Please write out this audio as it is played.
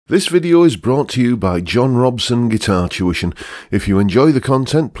This video is brought to you by John Robson Guitar Tuition. If you enjoy the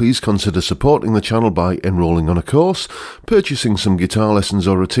content, please consider supporting the channel by enrolling on a course, purchasing some guitar lessons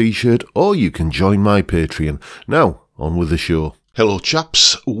or a t-shirt, or you can join my Patreon. Now, on with the show. Hello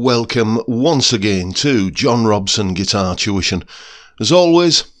chaps, welcome once again to John Robson Guitar Tuition. As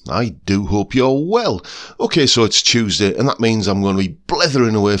always, I do hope you're well. Okay, so it's Tuesday, and that means I'm going to be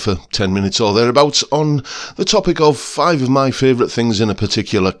blethering away for 10 minutes or thereabouts on the topic of 5 of my favourite things in a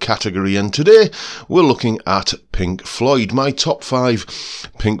particular category. And today, we're looking at Pink Floyd, my top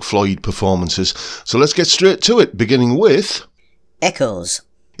 5 Pink Floyd performances. So let's get straight to it, beginning with... Echoes.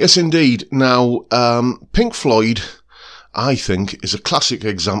 Yes, indeed. Now, Pink Floyd, I think, is a classic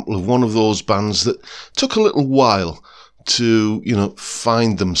example of one of those bands that took a little while to,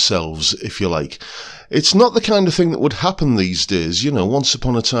 find themselves, if you like. It's not the kind of thing that would happen these days. Once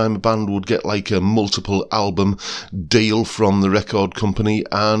upon a time, a band would get like a multiple album deal from the record company,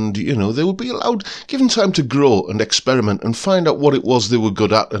 and, they would be allowed, given time to grow and experiment and find out what it was they were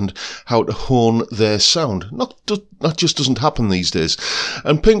good at and how to hone their sound. That just doesn't happen these days.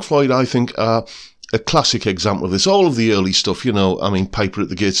 And Pink Floyd, I think, are a classic example of this. All of the early stuff, Piper at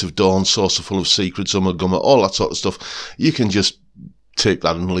the Gates of Dawn, Saucer Full of Secrets, Ummagumma, all that sort of stuff, you can just take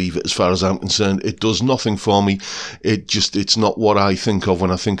that and leave it as far as I'm concerned. It does nothing for me. It's not what I think of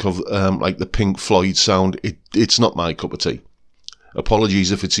when I think of, like the Pink Floyd sound. It's not my cup of tea.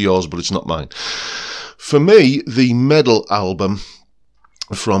 Apologies if it's yours, but it's not mine. For me, the Medal album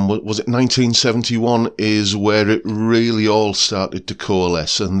from, was it 1971, is where it really all started to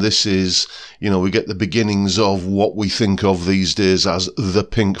coalesce. And this is, we get the beginnings of what we think of these days as the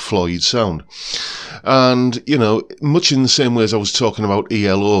Pink Floyd sound. And, much in the same way as I was talking about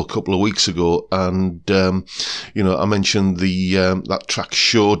ELO a couple of weeks ago, and, I mentioned the, that track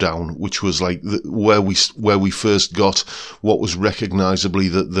Showdown, which was like where we first got what was recognisably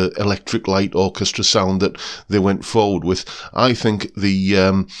the Electric Light Orchestra sound that they went forward with. I think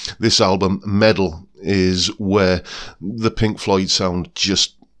this album, Medal, is where the Pink Floyd sound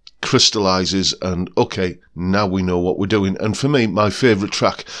just crystallises, and okay, now we know what we're doing. And for me, my favourite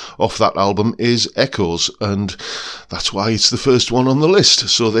track off that album is Echoes, and that's why it's the first one on the list.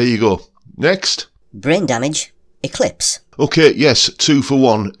 So there you go. Next. Brain Damage, Eclipse. Okay, yes, 2 for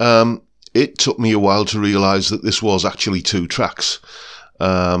 1. It took me a while to realise that this was actually 2 tracks.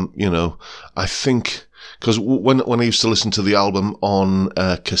 I think... Because when I used to listen to the album on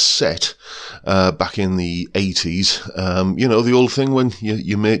cassette back in the 80s, the old thing when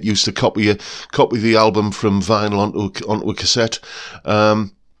your mate used to copy the album from vinyl onto a cassette,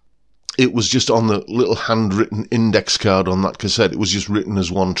 it was just on the little handwritten index card on that cassette. It was just written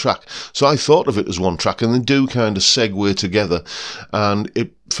as one track. So I thought of it as one track, and they do kind of segue together.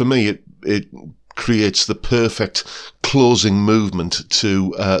 And for me, it creates the perfect closing movement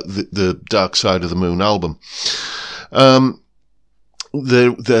to the Dark Side of the Moon album.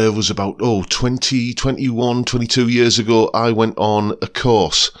 There was about 22 years ago, I went on a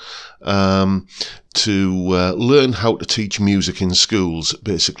course to learn how to teach music in schools,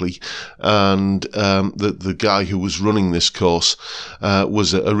 basically. And the guy who was running this course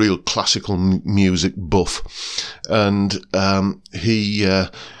was a real classical music buff, and he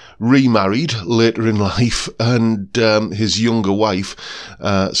remarried later in life, and his younger wife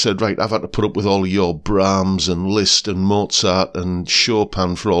said, right, I've had to put up with all of your Brahms and Liszt and Mozart and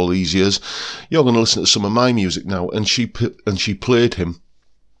Chopin for all these years. You're going to listen to some of my music now. And she played him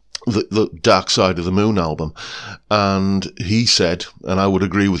the Dark Side of the Moon album, and he said, and I would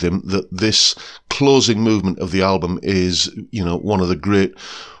agree with him, that this closing movement of the album is, one of the great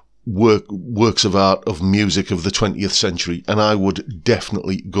works of art, of music of the 20th century, and I would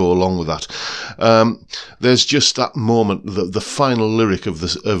definitely go along with that. There's just that moment, the final lyric of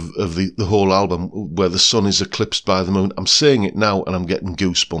the whole album, where the sun is eclipsed by the moon. I'm saying it now and I'm getting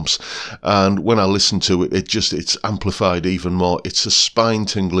goosebumps, and when I listen to it, it's amplified even more. It's a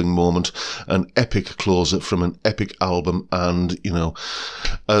spine-tingling moment, an epic closer from an epic album, and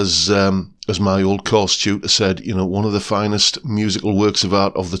as my old course tutor said, one of the finest musical works of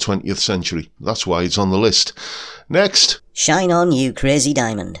art of the 20th century. That's why it's on the list. Next. Shine On You Crazy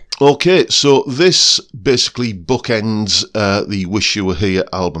Diamond. Okay, so this basically bookends the Wish You Were Here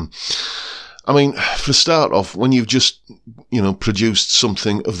album. I mean, for a start off, when you've just, produced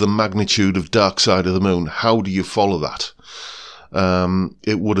something of the magnitude of Dark Side of the Moon, how do you follow that?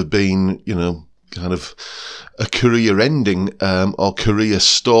 It would have been, kind of a career-ending or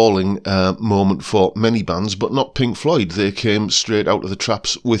career-stalling moment for many bands, but not Pink Floyd. They came straight out of the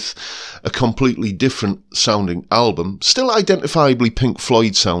traps with a completely different sounding album, still identifiably Pink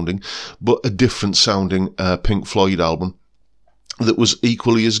Floyd sounding, but a different sounding Pink Floyd album. that was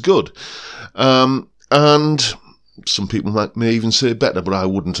equally as good. And some people may even say better, but I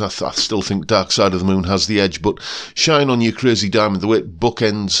wouldn't. I still think Dark Side of the Moon has the edge. But Shine On You Crazy Diamond, the way it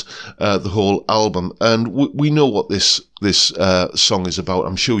bookends the whole album. And we know what this song is about.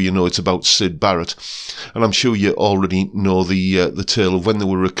 I'm sure you know it's about Syd Barrett. And I'm sure you already know the tale of when they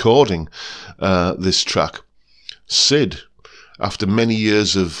were recording this track. Syd, after many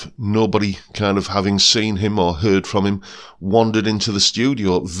years of nobody kind of having seen him or heard from him, wandered into the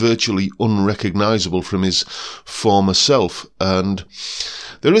studio, virtually unrecognisable from his former self. And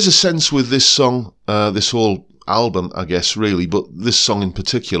there is a sense with this song, this whole album, I guess, really, but this song in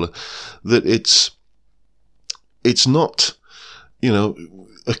particular, that it's not, you know,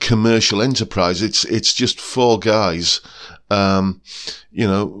 a commercial enterprise. It's just four guys, you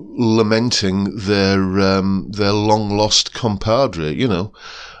know, lamenting their long lost compadre. You know,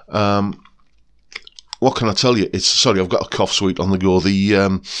 what can I tell you? Sorry, I've got a cough sweet on the go. The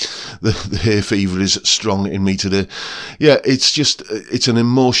hay fever is strong in me today. Yeah, it's an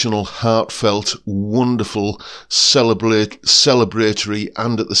emotional, heartfelt, wonderful, celebratory,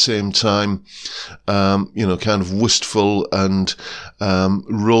 and at the same time, you know, kind of wistful and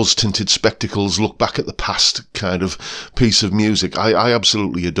rose-tinted spectacles, look back at the past kind of piece of music. I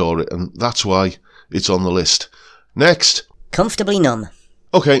absolutely adore it, and that's why it's on the list. Next. Comfortably Numb.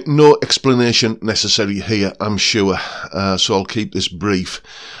 Okay, no explanation necessary here, I'm sure, so I'll keep this brief.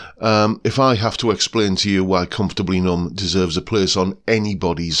 If I have to explain to you why Comfortably Numb deserves a place on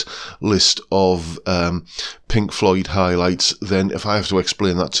anybody's list of Pink Floyd highlights, then if I have to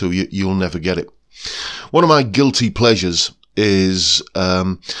explain that to you, you'll never get it. One of my guilty pleasures is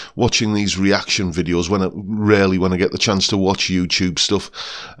watching these reaction videos rarely when I get the chance to watch YouTube stuff.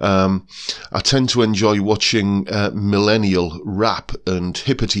 I tend to enjoy watching millennial rap and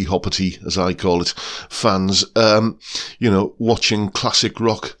hippity hoppity, as I call it, fans, you know, watching classic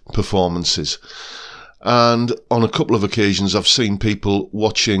rock performances. And on a couple of occasions I've seen people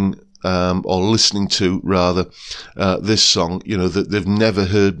watching or listening to, rather, this song, you know, that they've never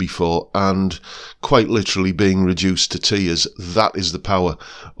heard before, and quite literally being reduced to tears. That is the power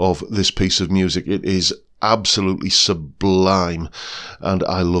of this piece of music. It is absolutely sublime, and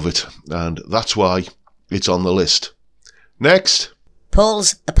I love it, and that's why it's on the list. Next.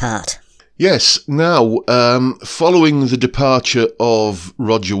 Poles Apart. Yes, now, following the departure of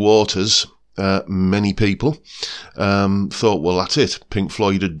Roger Waters, many people thought, well, that's it, Pink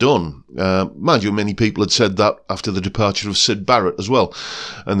Floyd had done. Mind you, many people had said that after the departure of Syd Barrett as well,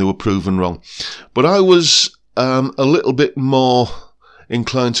 and they were proven wrong. But I was a little bit more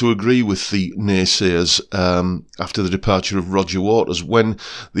inclined to agree with the naysayers after the departure of Roger Waters when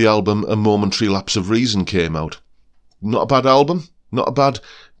the album A Momentary Lapse of Reason came out. Not a bad album, not a bad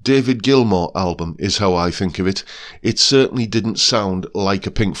David Gilmour album is how I think of it. It certainly didn't sound like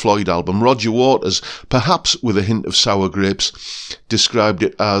a Pink Floyd album. Roger Waters, perhaps with a hint of sour grapes, described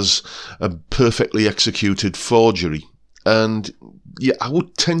it as a perfectly executed forgery. And yeah, I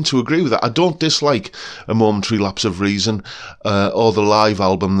would tend to agree with that. I don't dislike A Momentary Lapse of Reason or the live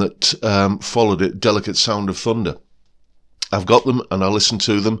album that followed it, Delicate Sound of Thunder. I've got them and I listen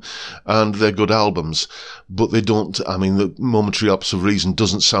to them and they're good albums, but they don't, I mean, the Momentary Lapse of Reason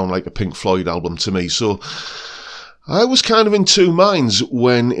doesn't sound like a Pink Floyd album to me. So I was kind of in two minds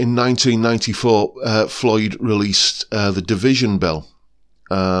when in 1994 Floyd released The Division Bell,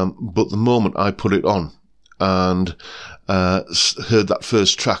 but the moment I put it on and heard that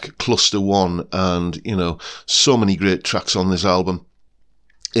first track, Cluster One, and, you know, so many great tracks on this album,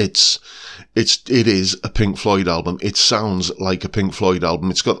 it is a Pink Floyd album. It sounds like a Pink Floyd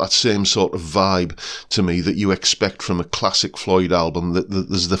album. It's got that same sort of vibe to me that you expect from a classic Floyd album. That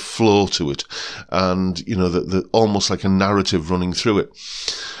there's the flow to it, and you know, the almost like a narrative running through it.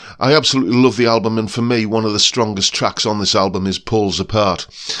 I absolutely love the album, and for me, one of the strongest tracks on this album is Poles Apart.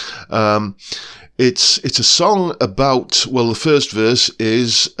 It's a song about, well, the first verse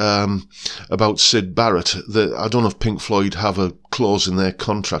is about Syd Barrett. I don't know if Pink Floyd have a clause in their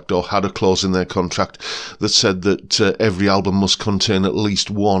contract or had a clause in their contract that said that every album must contain at least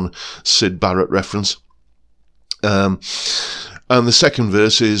one Syd Barrett reference. And the second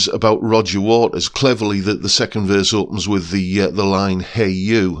verse is about Roger Waters. Cleverly, the second verse opens with the line, "Hey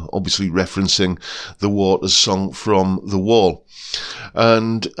You," obviously referencing the Waters song from The Wall.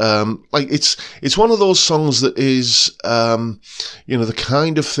 And like it's one of those songs that is the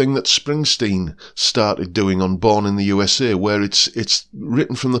kind of thing that Springsteen started doing on Born in the USA, where it's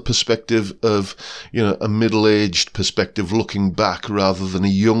written from the perspective of a middle-aged perspective looking back rather than a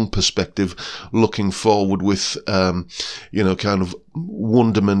young perspective looking forward with kind of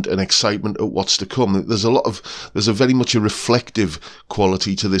wonderment and excitement at what's to come. There's a very much a reflective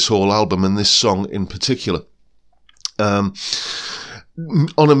quality to this whole album, and this song in particular.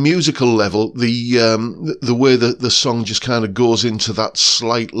 On a musical level, the way that the song just kind of goes into that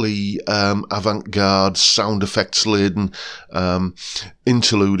slightly avant-garde, sound effects laden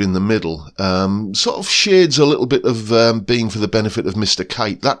interlude in the middle, sort of shades a little bit of being for the benefit of Mr.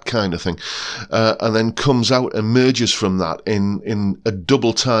 Kite, that kind of thing, and then comes out and emerges from that in a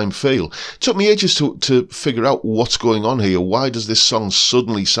double time feel. It took me ages to figure out what's going on here. Why does this song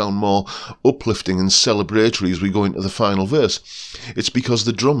suddenly sound more uplifting and celebratory as we go into the final verse? It's because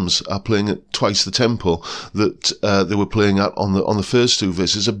the drums are playing at twice the tempo that they were playing at on the first two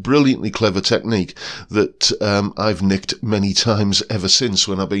verses. A brilliantly clever technique that I've nicked many times ever since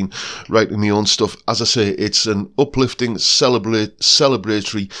when I've been writing my own stuff. As I say, it's an uplifting,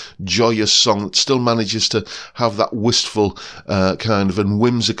 celebratory, joyous song that still manages to have that wistful kind of and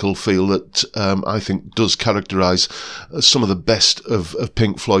whimsical feel that I think does characterise some of the best of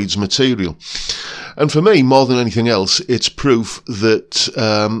Pink Floyd's material. And for me, more than anything else, it's proof that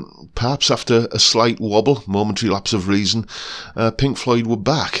perhaps after a slight wobble, momentary lapse of reason, Pink Floyd were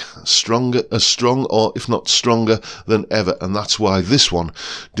back, as strong or if not stronger than ever, and that's why this one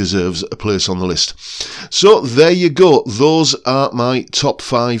deserves a place on the list. So there you go. Those are my top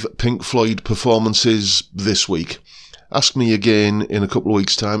 5 Pink Floyd performances this week. Ask me again in a couple of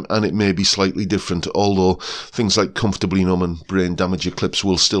weeks' time, and it may be slightly different, although things like Comfortably Numb and Brain Damage Eclipse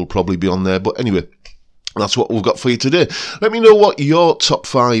will still probably be on there. But anyway, that's what we've got for you today. Let me know what your top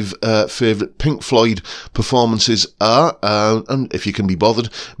 5 favourite Pink Floyd performances are, and if you can be bothered,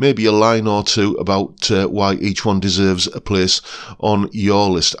 maybe a line or two about why each one deserves a place on your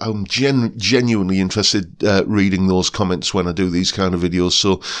list. I'm genuinely interested reading those comments when I do these kind of videos,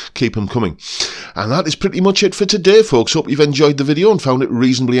 so keep them coming. And that is pretty much it for today, folks. Hope you've enjoyed the video and found it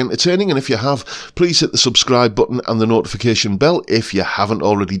reasonably entertaining, and if you have, please hit the subscribe button and the notification bell if you haven't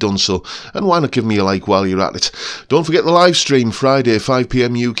already done so, and why not give me a like while you're at it. Don't forget the live stream Friday 5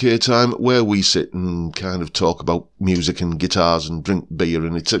 PM UK time, where we sit and kind of talk about music and guitars and drink beer,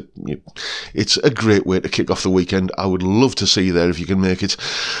 and it's a great way to kick off the weekend. I would love to see you there if you can make it.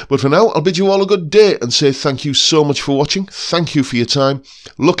 But for now, I'll bid you all a good day and say thank you so much for watching. Thank you for your time.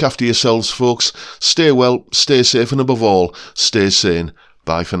 Look after yourselves, folks. Stay well, stay safe, and above all, stay sane.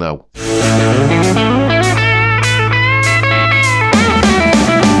 Bye for now.